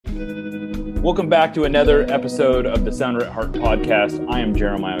Welcome back to another episode of the Sounder at Heart podcast. I am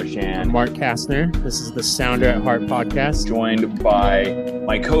Jeremiah Oshan. I'm Mark Kastner. This is the Sounder at Heart podcast. Joined by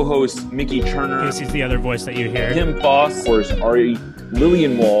my co-host, Mickey Turner. Casey's the other voice that you hear. Tim Foss. Of course, Ari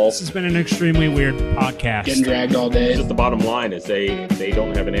Lillianwall. This has been an extremely weird podcast. Getting dragged all day. Just the bottom line is they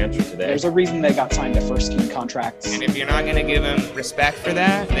don't have an answer today. There's a reason they got signed to first team contracts. And if you're not going to give them respect for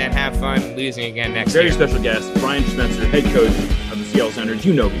that, then have fun losing again next Very year. special guest, Brian Spencer, head coach of the Seattle Sounders.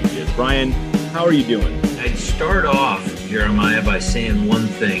 You know who he is. Brian, how are you doing? I'd start off, Jeremiah, by saying one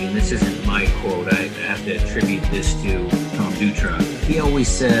thing, and this isn't my quote. I have to attribute this to Tom Dutra. He always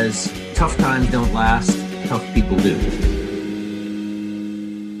says, tough times don't last, tough people do.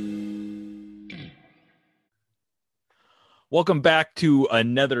 Welcome back to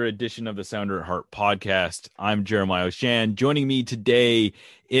another edition of the Sounder at Heart podcast. I'm Jeremiah Oshan. Joining me today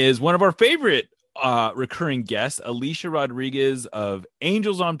is one of our favorite recurring guests, Alicia Rodriguez of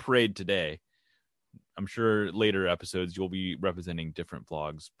Angels on Parade today. I'm sure later episodes you'll be representing different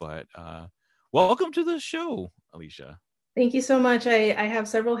vlogs, but welcome to the show, Alicia. Thank you so much. I have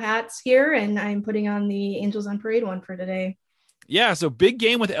several hats here, and I'm putting on the Angels on Parade one for today. Yeah, so big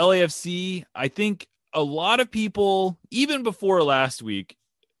game with LAFC. I think a lot of people, even before last week,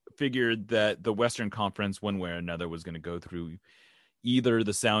 figured that the Western Conference, one way or another, was going to go through either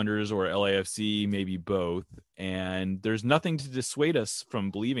the Sounders or LAFC, maybe both. And there's nothing to dissuade us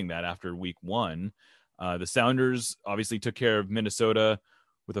from believing that after week one. The Sounders obviously took care of Minnesota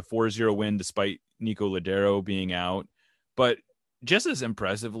with a 4-0 win despite Nico Ladero being out. But just as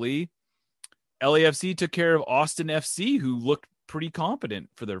impressively, LAFC took care of Austin FC, who looked pretty competent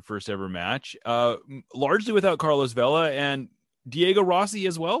for their first ever match, largely without Carlos Vela and Diego Rossi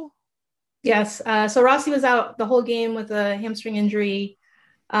as well. Yes. So Rossi was out the whole game with a hamstring injury.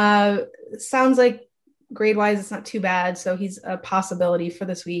 Sounds like grade-wise, it's not too bad. So he's a possibility for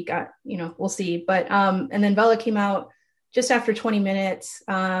this week. We'll see. But and then Vela came out just after 20 minutes.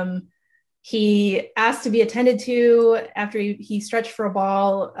 He asked to be attended to after he stretched for a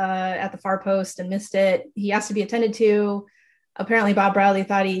ball at the far post and missed it. He asked to be attended to. Apparently, Bob Bradley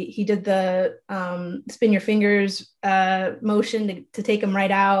thought he did the spin your fingers motion to take him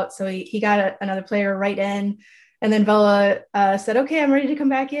right out. So he got another player right in. And then Vela said, okay, I'm ready to come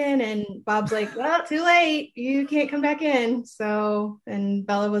back in. And Bob's like, well, too late. You can't come back in. And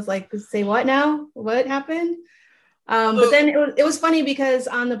Vela was like, say what now? What happened? But then it was funny because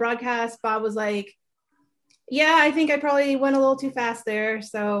on the broadcast, Bob was like, yeah, I think I probably went a little too fast there.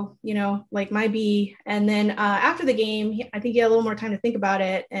 So, like my B. And then after the game, I think he had a little more time to think about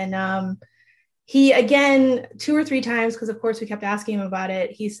it. And he, again, 2 or 3 times, because of course we kept asking him about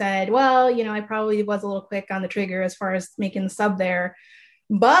it, he said, well, I probably was a little quick on the trigger as far as making the sub there.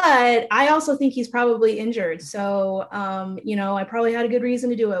 But I also think he's probably injured. So, I probably had a good reason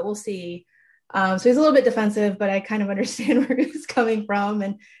to do it. We'll see. So he's a little bit defensive, but I kind of understand where he's coming from.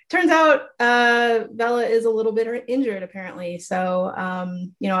 And turns out Vela is a little bit injured, apparently. So,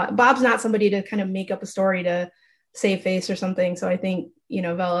 Bob's not somebody to kind of make up a story to save face or something. So I think,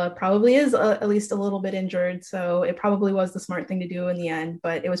 Vela probably is at least a little bit injured. So it probably was the smart thing to do in the end,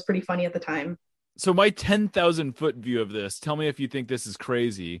 but it was pretty funny at the time. So my 10,000 foot view of this, tell me if you think this is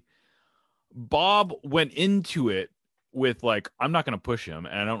crazy. Bob went into it with I'm not going to push him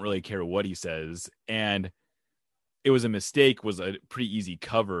and I don't really care what he says. And it was a mistake, was a pretty easy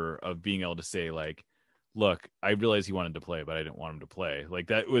cover of being able to say look, I realized he wanted to play, but I didn't want him to play.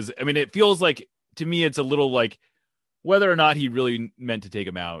 It feels like, to me, it's a little whether or not he really meant to take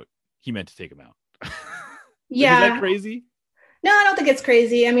him out, he meant to take him out. Yeah. Is that crazy? No, I don't think it's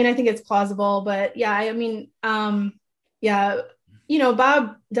crazy. I think it's plausible, but yeah, Bob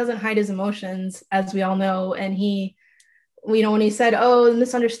doesn't hide his emotions, as we all know. And he, when he said, oh,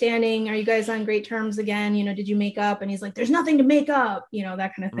 misunderstanding, are you guys on great terms again? Did you make up? And he's like, there's nothing to make up,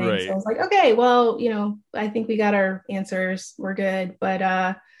 that kind of thing. Right. So I was like, okay, well, I think we got our answers. We're good.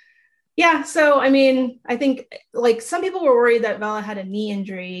 But yeah, so, I think some people were worried that Vela had a knee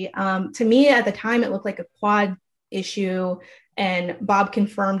injury. To me at the time, it looked like a quad issue, and Bob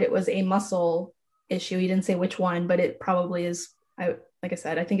confirmed it was a muscle issue. He didn't say which one, but it probably is. Like I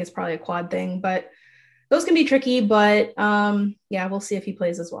said, I think it's probably a quad thing, but those can be tricky, but yeah, we'll see if he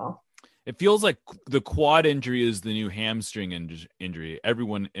plays as well. It feels like the quad injury is the new hamstring injury.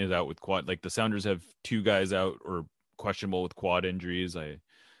 Everyone is out with quad. The Sounders have 2 guys out or questionable with quad injuries.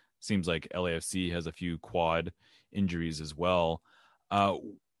 Seems like LAFC has a few quad injuries as well.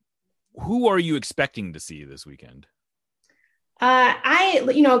 Who are you expecting to see this weekend?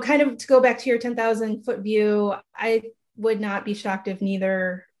 Kind of to go back to your 10,000 foot view, I would not be shocked if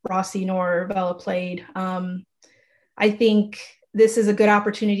neither Rossi nor Vela played. I think this is a good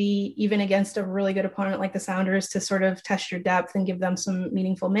opportunity, even against a really good opponent like the Sounders, to sort of test your depth and give them some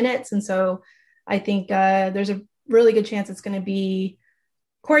meaningful minutes. And so I think there's a really good chance it's going to be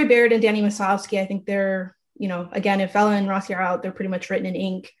Corey Baird and Danny Musovsky. I think they're, again, if Vela and Rossi are out, they're pretty much written in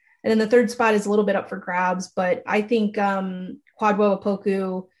ink. And then the third spot is a little bit up for grabs, but I think Kwadwo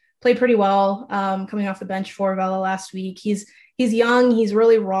Opoku played pretty well coming off the bench for Vela last week. He's young, he's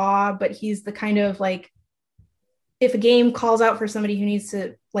really raw, but he's the kind of like, if a game calls out for somebody who needs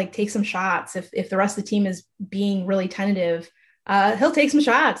to like take some shots, if the rest of the team is being really tentative, he'll take some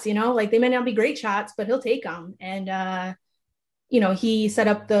shots, like they may not be great shots, but he'll take them. And, he set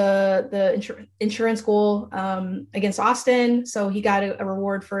up the insurance goal against Austin. So he got a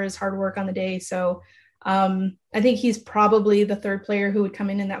reward for his hard work on the day. So I think he's probably the third player who would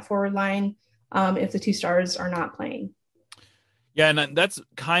come in that forward line if the two stars are not playing. Yeah, and that's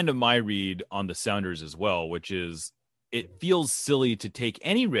kind of my read on the Sounders as well, which is it feels silly to take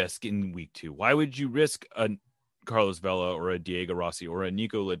any risk in week 2. Why would you risk a Carlos Vela or a Diego Rossi or a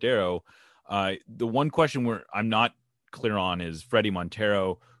Nico Ladero? The one question I'm not clear on is Freddie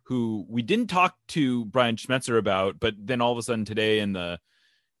Montero, who we didn't talk to Brian Schmetzer about, but then all of a sudden today in the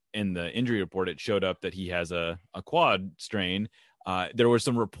injury report, it showed up that he has a quad strain. There were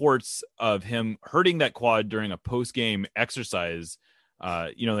some reports of him hurting that quad during a post-game exercise.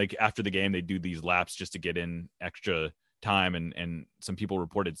 Like after the game, they do these laps just to get in extra time. And some people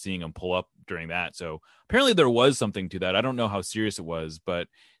reported seeing him pull up during that. So apparently there was something to that. I don't know how serious it was, but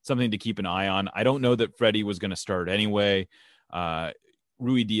something to keep an eye on. I don't know that Freddie was going to start anyway.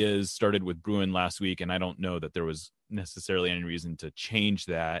 Rui Diaz started with Bruin last week, and I don't know that there was necessarily any reason to change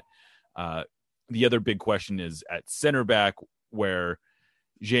that. The other big question is at center back, where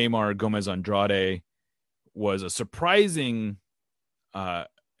Jaymar Gomez Andrade was a surprising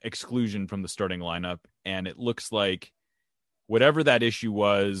exclusion from the starting lineup. And it looks like whatever that issue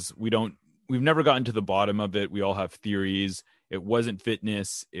was, we've never gotten to the bottom of it. We all have theories. It wasn't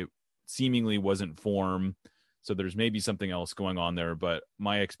fitness. It seemingly wasn't form. So there's maybe something else going on there, but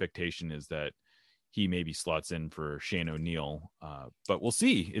my expectation is that he maybe slots in for Shane O'Neill. But we'll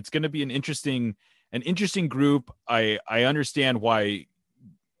see. It's going to be an interesting group. I understand why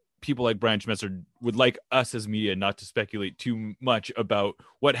people like Brian Schmetzer would like us as media not to speculate too much about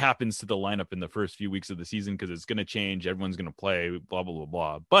what happens to the lineup in the first few weeks of the season, because it's going to change. Everyone's going to play, blah, blah, blah,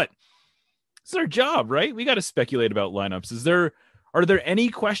 blah. But it's our job, right? We got to speculate about lineups. Are there any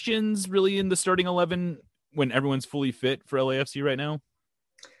questions really in the starting 11 when everyone's fully fit for LAFC right now?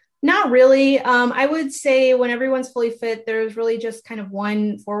 Not really. I would say when everyone's fully fit, there's really just kind of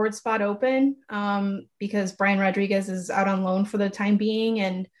one forward spot open because Brian Rodriguez is out on loan for the time being.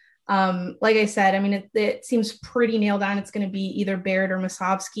 And like I said, I mean, it seems pretty nailed on. It's going to be either Baird or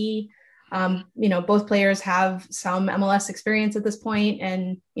Musovsky. Both players have some MLS experience at this point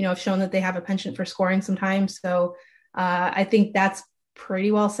and, have shown that they have a penchant for scoring sometimes. So I think that's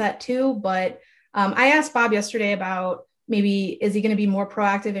pretty well set too. But I asked Bob yesterday about, maybe is he going to be more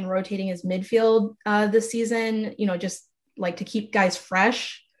proactive in rotating his midfield this season, just like to keep guys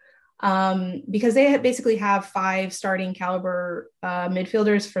fresh because they basically have 5 starting caliber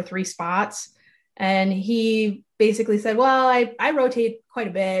midfielders for 3 spots. And he basically said, well, I rotate quite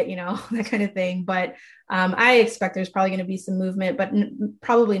a bit, that kind of thing. But I expect there's probably going to be some movement, but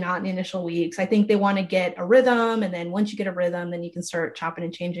probably not in the initial weeks. I think they want to get a rhythm. And then once you get a rhythm, then you can start chopping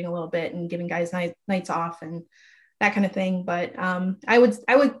and changing a little bit and giving guys nights off and that kind of thing. But I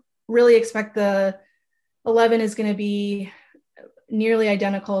would really expect the 11 is going to be nearly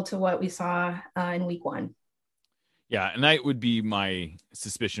identical to what we saw in week 1. Yeah, and that would be my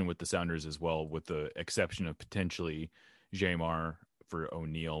suspicion with the Sounders as well, with the exception of potentially Jaymar for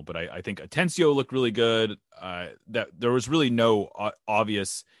O'Neill. But I think Atencio looked really good. That there was really no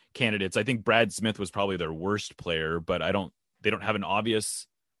obvious candidates. I think Brad Smith was probably their worst player, but they don't have an obvious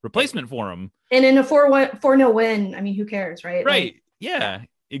replacement for him. And in a 4-0 win, I mean, who cares, right? Right. Yeah,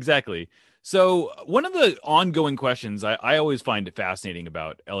 exactly. So one of the ongoing questions I always find it fascinating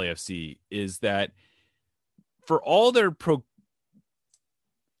about LAFC is that for all their proclivity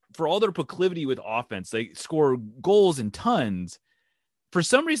with offense, they score goals in tons. For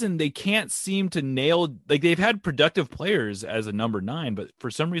some reason, they can't seem to nail, like they've had productive players as a number 9, but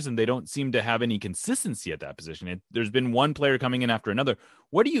for some reason they don't seem to have any consistency at that position. There's been one player coming in after another.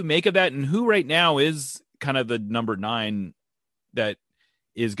 What do you make of that? And who right now is kind of the number 9 that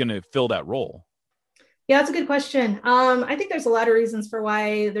is going to fill that role? Yeah, that's a good question. I think there's a lot of reasons for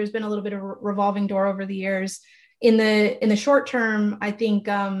why there's been a little bit of a revolving door over the years. In the short term, I think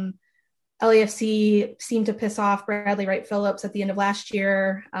LAFC seemed to piss off Bradley Wright Phillips at the end of last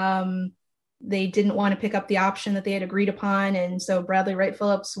year. they didn't want to pick up the option that they had agreed upon. And so Bradley Wright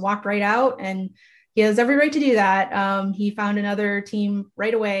Phillips walked right out, and he has every right to do that. He found another team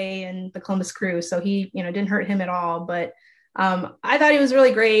right away in the Columbus Crew. So he, didn't hurt him at all. But I thought he was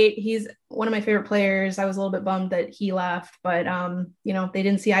really great. He's one of my favorite players. I was a little bit bummed that he left, but they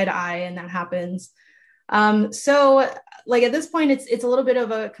didn't see eye to eye, and that happens. So like at this point, it's a little bit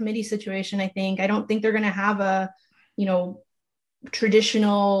of a committee situation. I think. I don't think they're going to have a,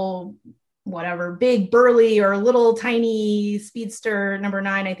 traditional, whatever, big burly or little tiny speedster number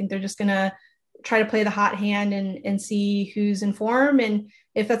 9. I think they're just going to try to play the hot hand and see who's in form. And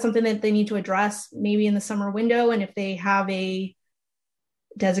if that's something that they need to address, maybe in the summer window, and if they have a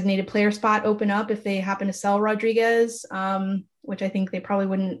designated player spot open up, if they happen to sell Rodriguez, which I think they probably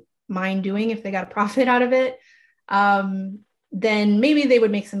wouldn't mind doing if they got a profit out of it, then maybe they would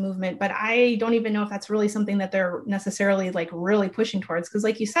make some movement. But I don't even know if that's really something that they're necessarily like really pushing towards. Because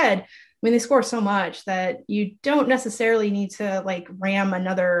like you said, they score so much that you don't necessarily need to like ram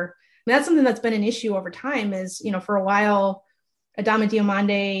another. That's something that's been an issue over time is, for a while, Adama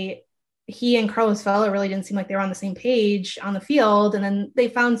Diomande, he and Carlos Vela really didn't seem like they were on the same page on the field. And then they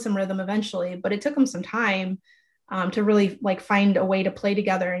found some rhythm eventually, but it took them some time to really like find a way to play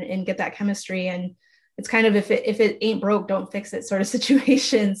together and get that chemistry. And it's kind of, if it ain't broke, don't fix it sort of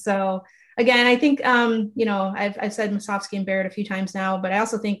situation. So again, I think, I've said Musovski and Barrett a few times now, but I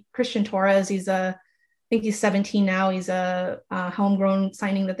also think Christian Torres, I think he's 17 now. He's a homegrown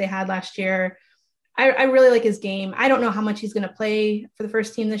signing that they had last year. I really like his game. I don't know how much he's going to play for the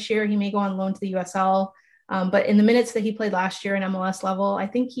first team this year. He may go on loan to the USL. But in the minutes that he played last year in MLS level, I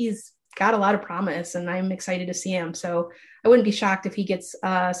think he's got a lot of promise, and I'm excited to see him. So I wouldn't be shocked if he gets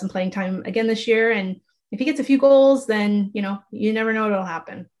some playing time again this year. And if he gets a few goals, then, you never know what'll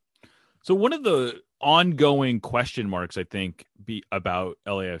happen. So one of the ongoing question marks, I think, about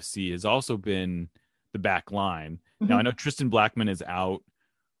LAFC has also been the back line. Mm-hmm. Now I know Tristan Blackman is out.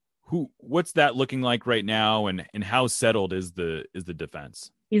 What's that looking like right now, and how settled is the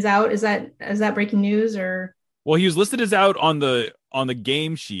defense? He's out. Is that breaking news or? Well, he was listed as out on the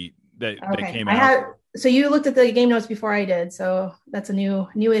game sheet that came out. So you looked at the game notes before I did. So that's a new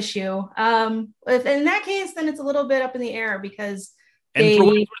issue. If in that case, then it's a little bit up in the air because for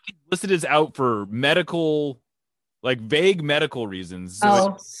what he's listed as out for medical, like vague medical reasons.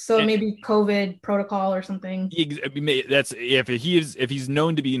 So maybe COVID protocol or something. That's if he's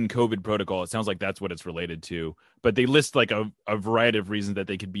known to be in COVID protocol, it sounds like that's what it's related to. But they list like a variety of reasons that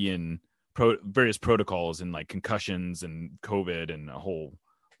they could be in various protocols and like concussions and COVID and a whole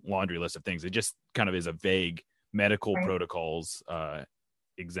laundry list of things. It just kind of is a vague medical protocols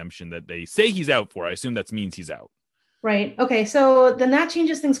exemption that they say he's out for. I assume that means he's out. Right. Okay. So then that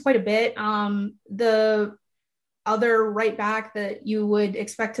changes things quite a bit. The other right back that you would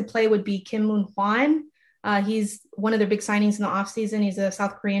expect to play would be Kim Moon Hwan. He's one of their big signings in the offseason. He's a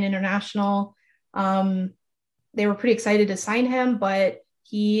South Korean international. They were pretty excited to sign him, but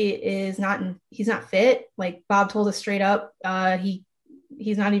he's not fit. Like Bob told us straight up,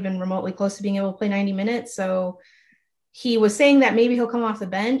 he's not even remotely close to being able to play 90 minutes. So he was saying that maybe he'll come off the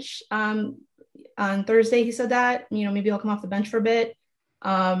bench. On Thursday, he said that, maybe he'll come off the bench for a bit.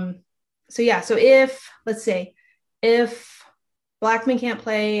 So if Blackman can't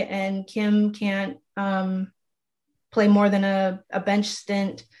play and Kim can't play more than a bench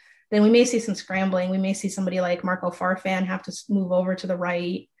stint, then we may see some scrambling. We may see somebody like Marco Farfan have to move over to the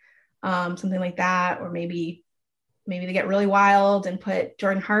right, something like that. Or maybe they get really wild and put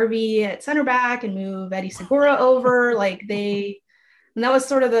Jordan Harvey at center back and move Eddie Segura over. And that was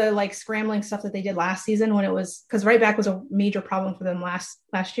sort of the like scrambling stuff that they did last season when it was, because right back was a major problem for them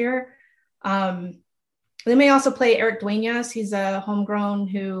last year. They may also play Eric Duenas. He's a homegrown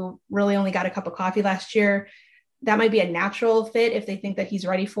who really only got a cup of coffee last year. That might be a natural fit if they think that he's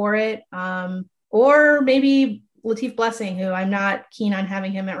ready for it. Or maybe Latif Blessing, who I'm not keen on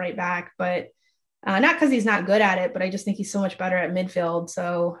having him at right back, but not because he's not good at it, but I just think he's so much better at midfield.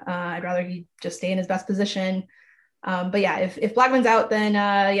 So I'd rather he just stay in his best position. But yeah, if Blackman's out, then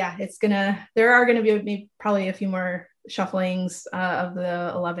there are going to be probably a few more shufflings of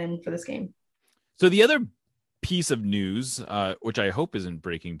the 11 for this game. So the other piece of news, which I hope isn't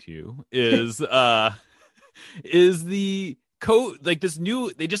breaking to you, is the they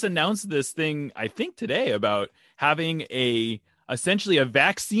just announced this thing, I think today, about having essentially a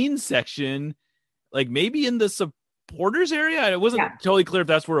vaccine section, like maybe in the supporters area. It wasn't totally clear if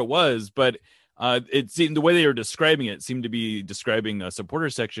that's where it was, but it seemed the way they were describing it seemed to be describing a supporter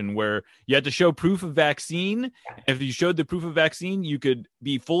section where you had to show proof of vaccine. If you showed the proof of vaccine, you could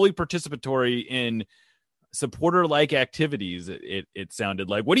be fully participatory in supporter-like activities. It sounded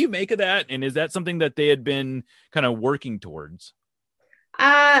like. What do you make of that? And is that something that they had been kind of working towards?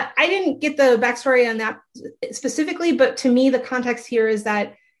 I didn't get the backstory on that specifically, but to me, the context here is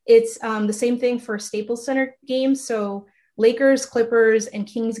that it's the same thing for Staples Center games. So Lakers, Clippers, and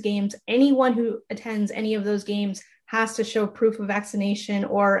Kings games, anyone who attends any of those games has to show proof of vaccination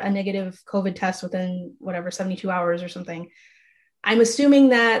or a negative COVID test within 72 hours or something. I'm assuming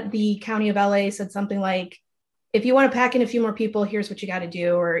that the County of LA said something like, if you want to pack in a few more people, here's what you got to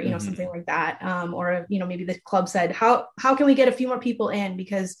do, or, something like that. Or, maybe the club said, how can we get a few more people in?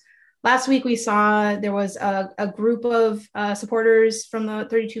 Because last week we saw there was a group of supporters from the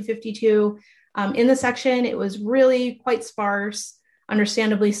 3252 in the section. It was really quite sparse,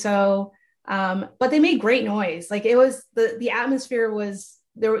 understandably so. But they made great noise. Like, it was the atmosphere was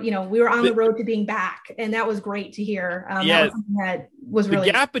there. We were on the road to being back, and that was great to hear. That was something that was really,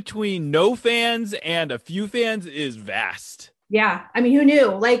 the gap between no fans and a few fans is vast. Yeah, I mean, who knew?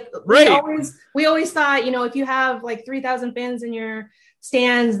 Like, right. we always thought, if you have like 3,000 fans in your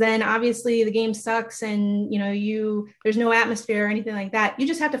stands, then obviously the game sucks, and there's no atmosphere or anything like that. You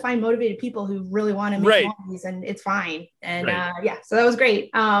just have to find motivated people who really want to make noise, and it's fine. And so that was great.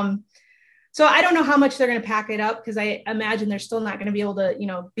 So I don't know how much they're going to pack it up, because I imagine they're still not going to be able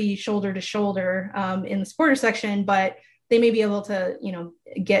to, be shoulder to shoulder in the supporter section, but they may be able to,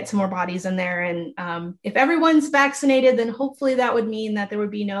 get some more bodies in there. And if everyone's vaccinated, then hopefully that would mean that there would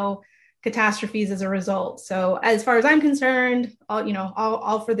be no catastrophes as a result. So as far as I'm concerned,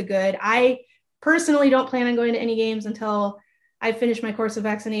 all for the good. I personally don't plan on going to any games until I finished my course of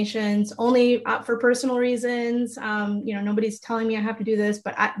vaccinations, only for personal reasons. Nobody's telling me I have to do this,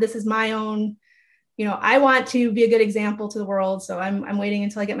 but this is my own, I want to be a good example to the world. So I'm waiting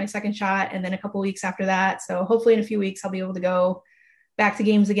until I get my second shot, and then a couple of weeks after that. So hopefully in a few weeks, I'll be able to go back to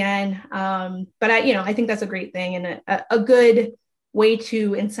games again. But I think that's a great thing, and a good way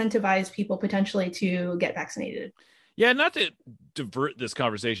to incentivize people potentially to get vaccinated. Yeah, not to divert this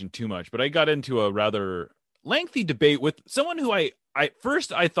conversation too much, but I got into a rather lengthy debate with someone who I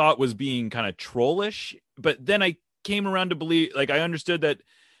first thought was being kind of trollish, but then I came around to believe, like, I understood that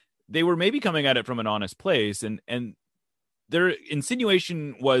they were maybe coming at it from an honest place, and their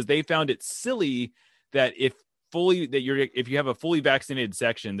insinuation was they found it silly that if you have a fully vaccinated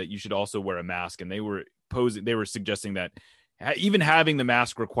section, that you should also wear a mask, and they were suggesting that even having the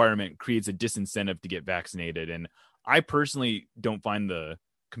mask requirement creates a disincentive to get vaccinated. And I personally don't find the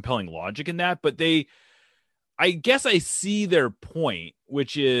compelling logic in that, but I guess I see their point,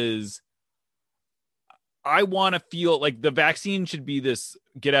 which is I want to feel like the vaccine should be this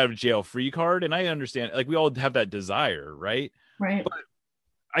get out of jail free card. And I understand, like, we all have that desire, right? Right. But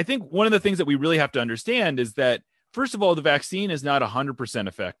I think one of the things that we really have to understand is that, first of all, the vaccine is not 100%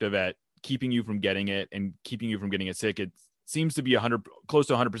 effective at keeping you from getting it and keeping you from getting it sick. It seems to be close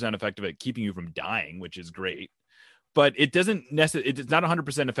to 100% effective at keeping you from dying, which is great. But it's not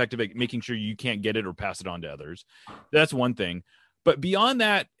 100% effective at making sure you can't get it or pass it on to others. That's one thing. But beyond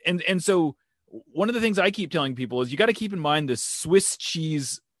that, and so one of the things I keep telling people is you got to keep in mind the Swiss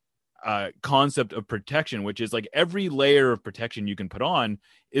cheese concept of protection, which is like every layer of protection you can put on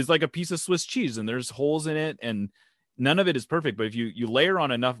is like a piece of Swiss cheese, and there's holes in it, and none of it is perfect. But if you layer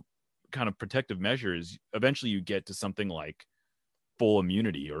on enough kind of protective measures, eventually you get to something like full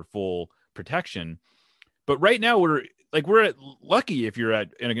immunity or full protection. But right now we're lucky if you're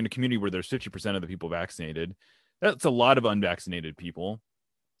in a community where there's 50% of the people vaccinated. That's a lot of unvaccinated people.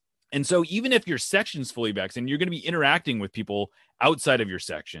 And so even if your section's fully vaccinated, you're going to be interacting with people outside of your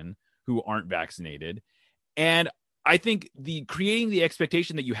section who aren't vaccinated. And I think creating the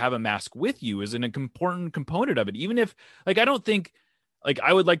expectation that you have a mask with you is an important component of it. Even if, like, I don't think, like,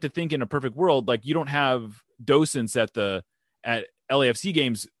 I would like to think in a perfect world, like, you don't have docents at LAFC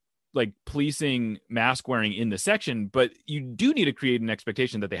games like policing mask wearing in the section, but you do need to create an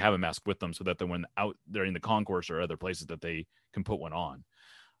expectation that they have a mask with them so that when they're in the concourse or other places that they can put one on.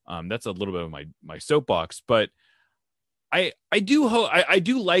 That's a little bit of my soapbox, but I do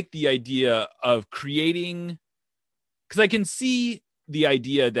like the idea of creating, because I can see the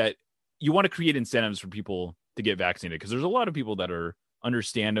idea that you want to create incentives for people to get vaccinated, because there's a lot of people that are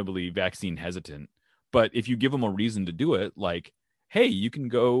understandably vaccine hesitant, but if you give them a reason to do it, like, hey, you can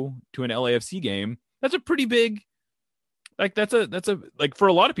go to an LAFC game. That's a pretty big, like, that's a like, for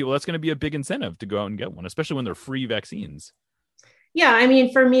a lot of people, that's going to be a big incentive to go out and get one, especially when they're free vaccines. Yeah. I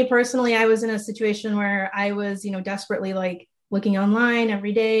mean, for me personally, I was in a situation where I was, desperately like looking online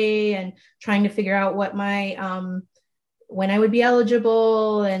every day and trying to figure out what my, when I would be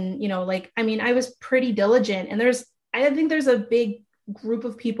eligible. And, I was pretty diligent, and I think there's a big group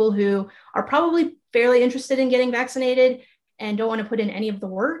of people who are probably fairly interested in getting vaccinated and don't want to put in any of the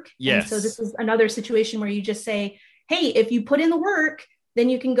work. Yes. And so this is another situation where you just say, hey, if you put in the work, then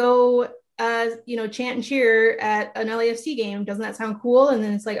you can go, chant and cheer at an LAFC game. Doesn't that sound cool? And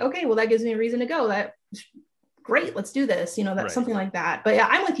then it's like, okay, well, that gives me a reason to go. That's great. Let's do this. That's Right. something like that. But yeah,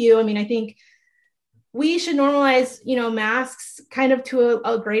 I'm with you. I mean, I think we should normalize, masks kind of to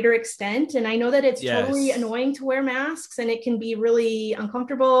a greater extent. And I know that it's totally annoying to wear masks and it can be really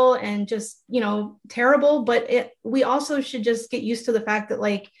uncomfortable and just, terrible. But we also should just get used to the fact that,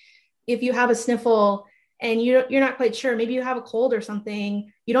 like, if you have a sniffle and you're not quite sure, maybe you have a cold or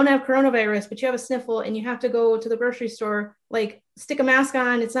something, you don't have coronavirus, but you have a sniffle and you have to go to the grocery store, like, stick a mask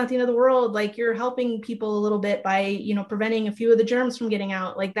on. It's not the end of the world. Like, you're helping people a little bit by, preventing a few of the germs from getting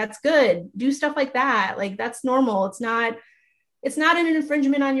out. Like, that's good. Do stuff like that. Like, that's normal. It's not an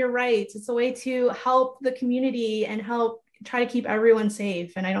infringement on your rights. It's a way to help the community and help try to keep everyone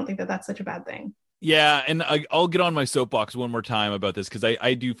safe. And I don't think that that's such a bad thing. Yeah. And I'll get on my soapbox one more time about this, because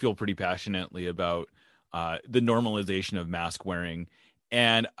I do feel pretty passionately about the normalization of mask wearing.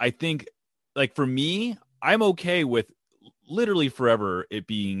 And I think, like, for me, I'm okay with literally forever it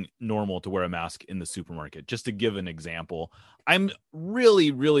being normal to wear a mask in the supermarket. Just to give an example, I'm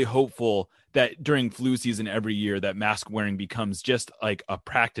really, really hopeful that during flu season every year that mask wearing becomes just like a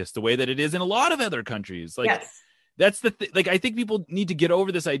practice, the way that it is in a lot of other countries. Like, yes. That's the like, I think people need to get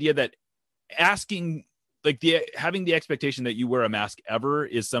over this idea that asking, like, having the expectation that you wear a mask ever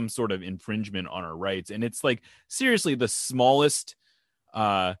is some sort of infringement on our rights. And it's like, seriously, the smallest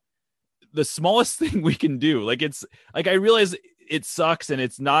thing we can do. Like, it's like, I realize it sucks and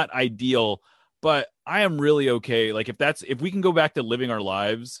it's not ideal, but I am really okay. Like, if we can go back to living our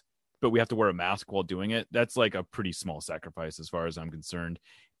lives, but we have to wear a mask while doing it, that's like a pretty small sacrifice as far as I'm concerned.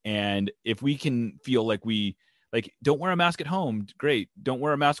 And if we can feel like don't wear a mask at home, great. Don't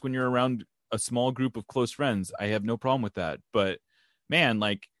wear a mask when you're around a small group of close friends. I have no problem with that. But man,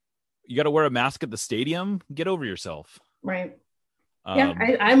 like, you got to wear a mask at the stadium. Get over yourself. Right. Yeah,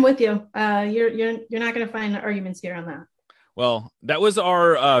 I'm with you. You're not going to find arguments here on that. Well, that was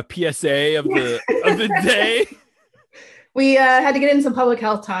our PSA of the day. We had to get in some public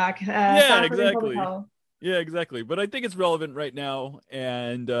health talk. Yeah, exactly. Yeah, exactly. But I think it's relevant right now,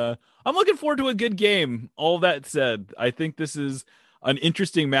 and I'm looking forward to a good game. All that said, I think this is an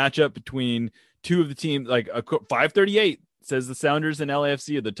interesting matchup between two of the teams. Like, 538 says the Sounders and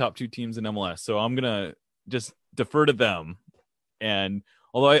LAFC are the top two teams in MLS. So I'm gonna just defer to them. And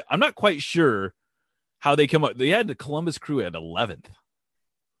although I'm not quite sure how they come up, they had the Columbus Crew at 11th.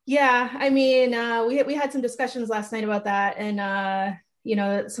 Yeah, I mean, we had some discussions last night about that, and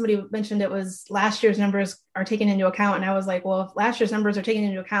somebody mentioned it was last year's numbers are taken into account, and I was like, well, if last year's numbers are taken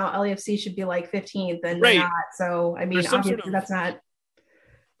into account, LAFC should be like 15th, and right. They're not. So I mean, obviously that's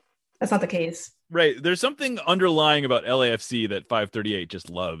not the case. Right. There's something underlying about LAFC that 538 just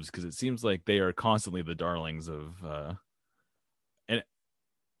loves, because it seems like they are constantly the darlings of, and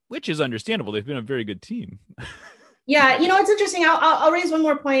which is understandable. They've been a very good team. Yeah, it's interesting. I'll raise one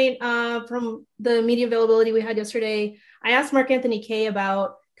more point from the media availability we had yesterday. I asked Mark Anthony Kaye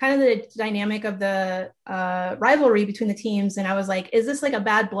about kind of the dynamic of the rivalry between the teams, and I was like, is this like a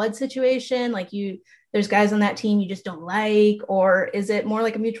bad blood situation? Like, there's guys on that team you just don't like, or is it more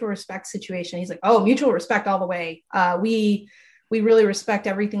like a mutual respect situation? He's like, oh, mutual respect all the way. We really respect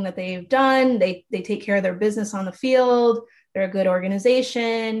everything that they've done. They take care of their business on the field. They're a good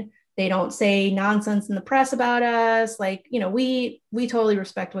organization. They don't say nonsense in the press about us. Like, we totally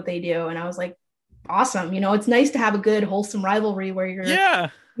respect what they do. And I was like, awesome. It's nice to have a good, wholesome rivalry where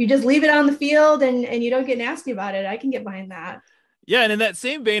you just leave it on the field and you don't get nasty about it. I can get behind that. Yeah. And in that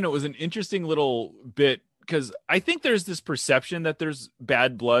same vein, it was an interesting little bit, because I think there's this perception that there's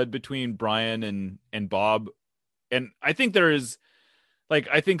bad blood between Brian and Bob. And I think there is, like,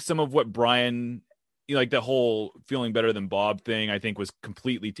 I think some of what Brian, like the whole feeling better than Bob thing, I think was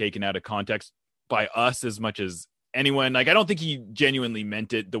completely taken out of context by us as much as anyone. Like, I don't think he genuinely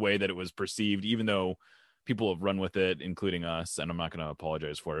meant it the way that it was perceived, even though people have run with it, including us. And I'm not going to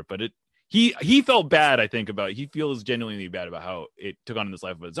apologize for it, but he felt bad. I think he feels genuinely bad about how it took on this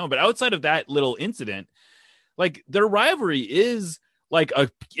life of its own. But outside of that little incident, like, their rivalry is like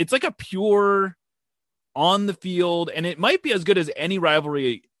it's like a pure on the field, and it might be as good as any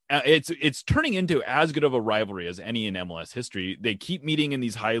rivalry. It's turning into as good of a rivalry as any in MLS history. They keep meeting in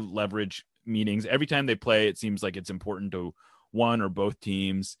these high leverage meetings. Every time they play, it seems like it's important to one or both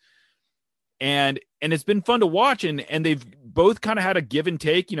teams. And it's been fun to watch, and they've both kind of had a give and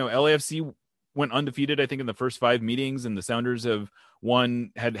take. LAFC went undefeated, I think, in the first 5 meetings, and the Sounders have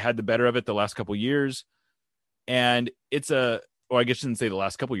had the better of it the last couple of years. And it's a I guess I shouldn't say the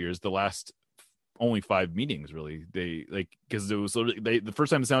last couple years, the last only 5 meetings, really. They because it was the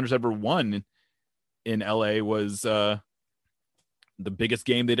first time the Sounders ever won in LA was the biggest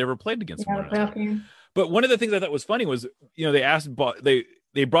game they'd ever played against one another. But one of the things I thought was funny was, they asked,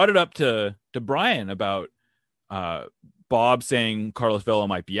 they brought it up to Brian about Bob saying Carlos Vela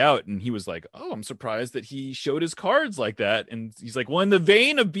might be out, and he was like, "Oh, I'm surprised that he showed his cards like that." And he's like, "Well, in the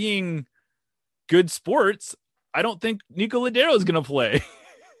vein of being good sports, I don't think Nico Lodeiro is going to play."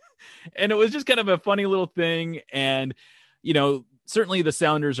 And it was just kind of a funny little thing. And certainly the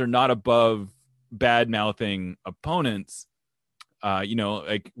Sounders are not above bad mouthing opponents.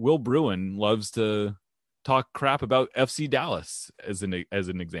 Like Will Bruin loves to talk crap about FC Dallas as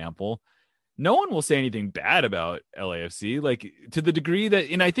an example. No one will say anything bad about LAFC, like to the degree that,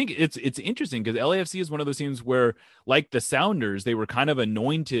 and I think it's interesting because LAFC is one of those teams where, like the Sounders, they were kind of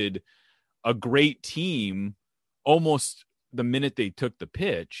anointed a great team almost the minute they took the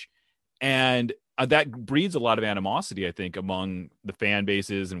pitch. And that breeds a lot of animosity, I think, among the fan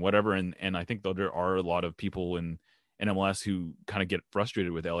bases and whatever. And I think there are a lot of people in MLS who kind of get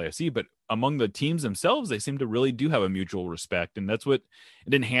frustrated with LAFC, but among the teams themselves, they seem to really do have a mutual respect. And that's what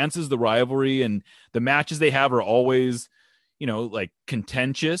it enhances the rivalry. And the matches they have are always, like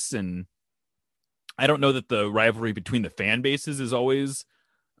contentious. And I don't know that the rivalry between the fan bases is always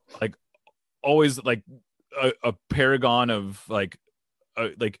like a paragon of like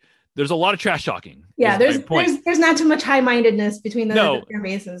there's a lot of trash talking. Yeah, there's not too much high-mindedness between the fan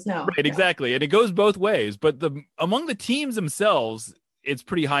bases. No, right, exactly, and it goes both ways. But among the teams themselves, it's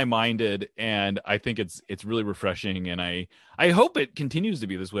pretty high-minded, and I think it's really refreshing. And I hope it continues to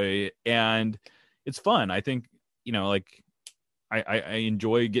be this way. And it's fun. I think I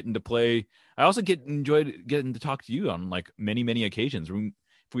enjoy getting to play. I also enjoyed getting to talk to you on like many occasions.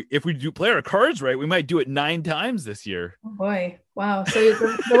 If we do play our cards right, we might do it 9 times this year. Oh boy. Wow. So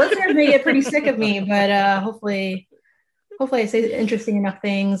the listeners may get pretty sick of me, but hopefully I say interesting enough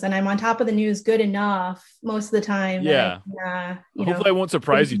things and I'm on top of the news good enough most of the time. Yeah. Hopefully I won't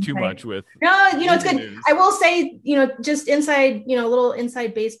surprise you too much with. No, it's good. News. I will say, just inside, little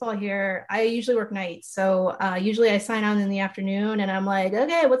inside baseball here. I usually work nights. So usually I sign on in the afternoon and I'm like,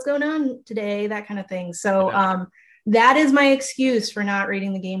 okay, what's going on today? That kind of thing. So, that is my excuse for not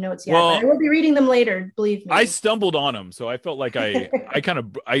reading the game notes yet. Well, I will be reading them later, believe me. I stumbled on them, so I felt like I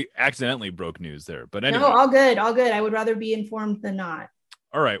accidentally broke news there. But anyway. No, all good. I would rather be informed than not.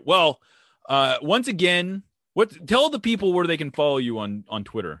 All right. Well, once again, tell the people where they can follow you on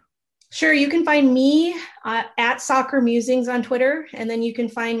Twitter. Sure. You can find me at Soccer Musings on Twitter, and then you can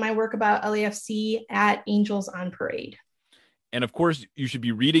find my work about LAFC at Angels on Parade. And of course, you should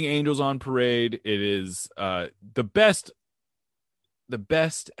be reading Angels on Parade. It is the best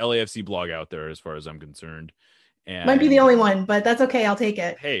LAFC blog out there, as far as I'm concerned. And might be the only one, but that's okay. I'll take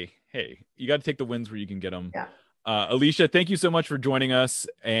it. Hey, you got to take the wins where you can get them. Yeah. Alicia, thank you so much for joining us.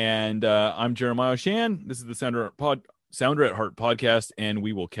 And I'm Jeremiah Shan. This is the Sounder at Heart podcast, and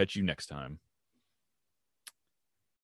we will catch you next time.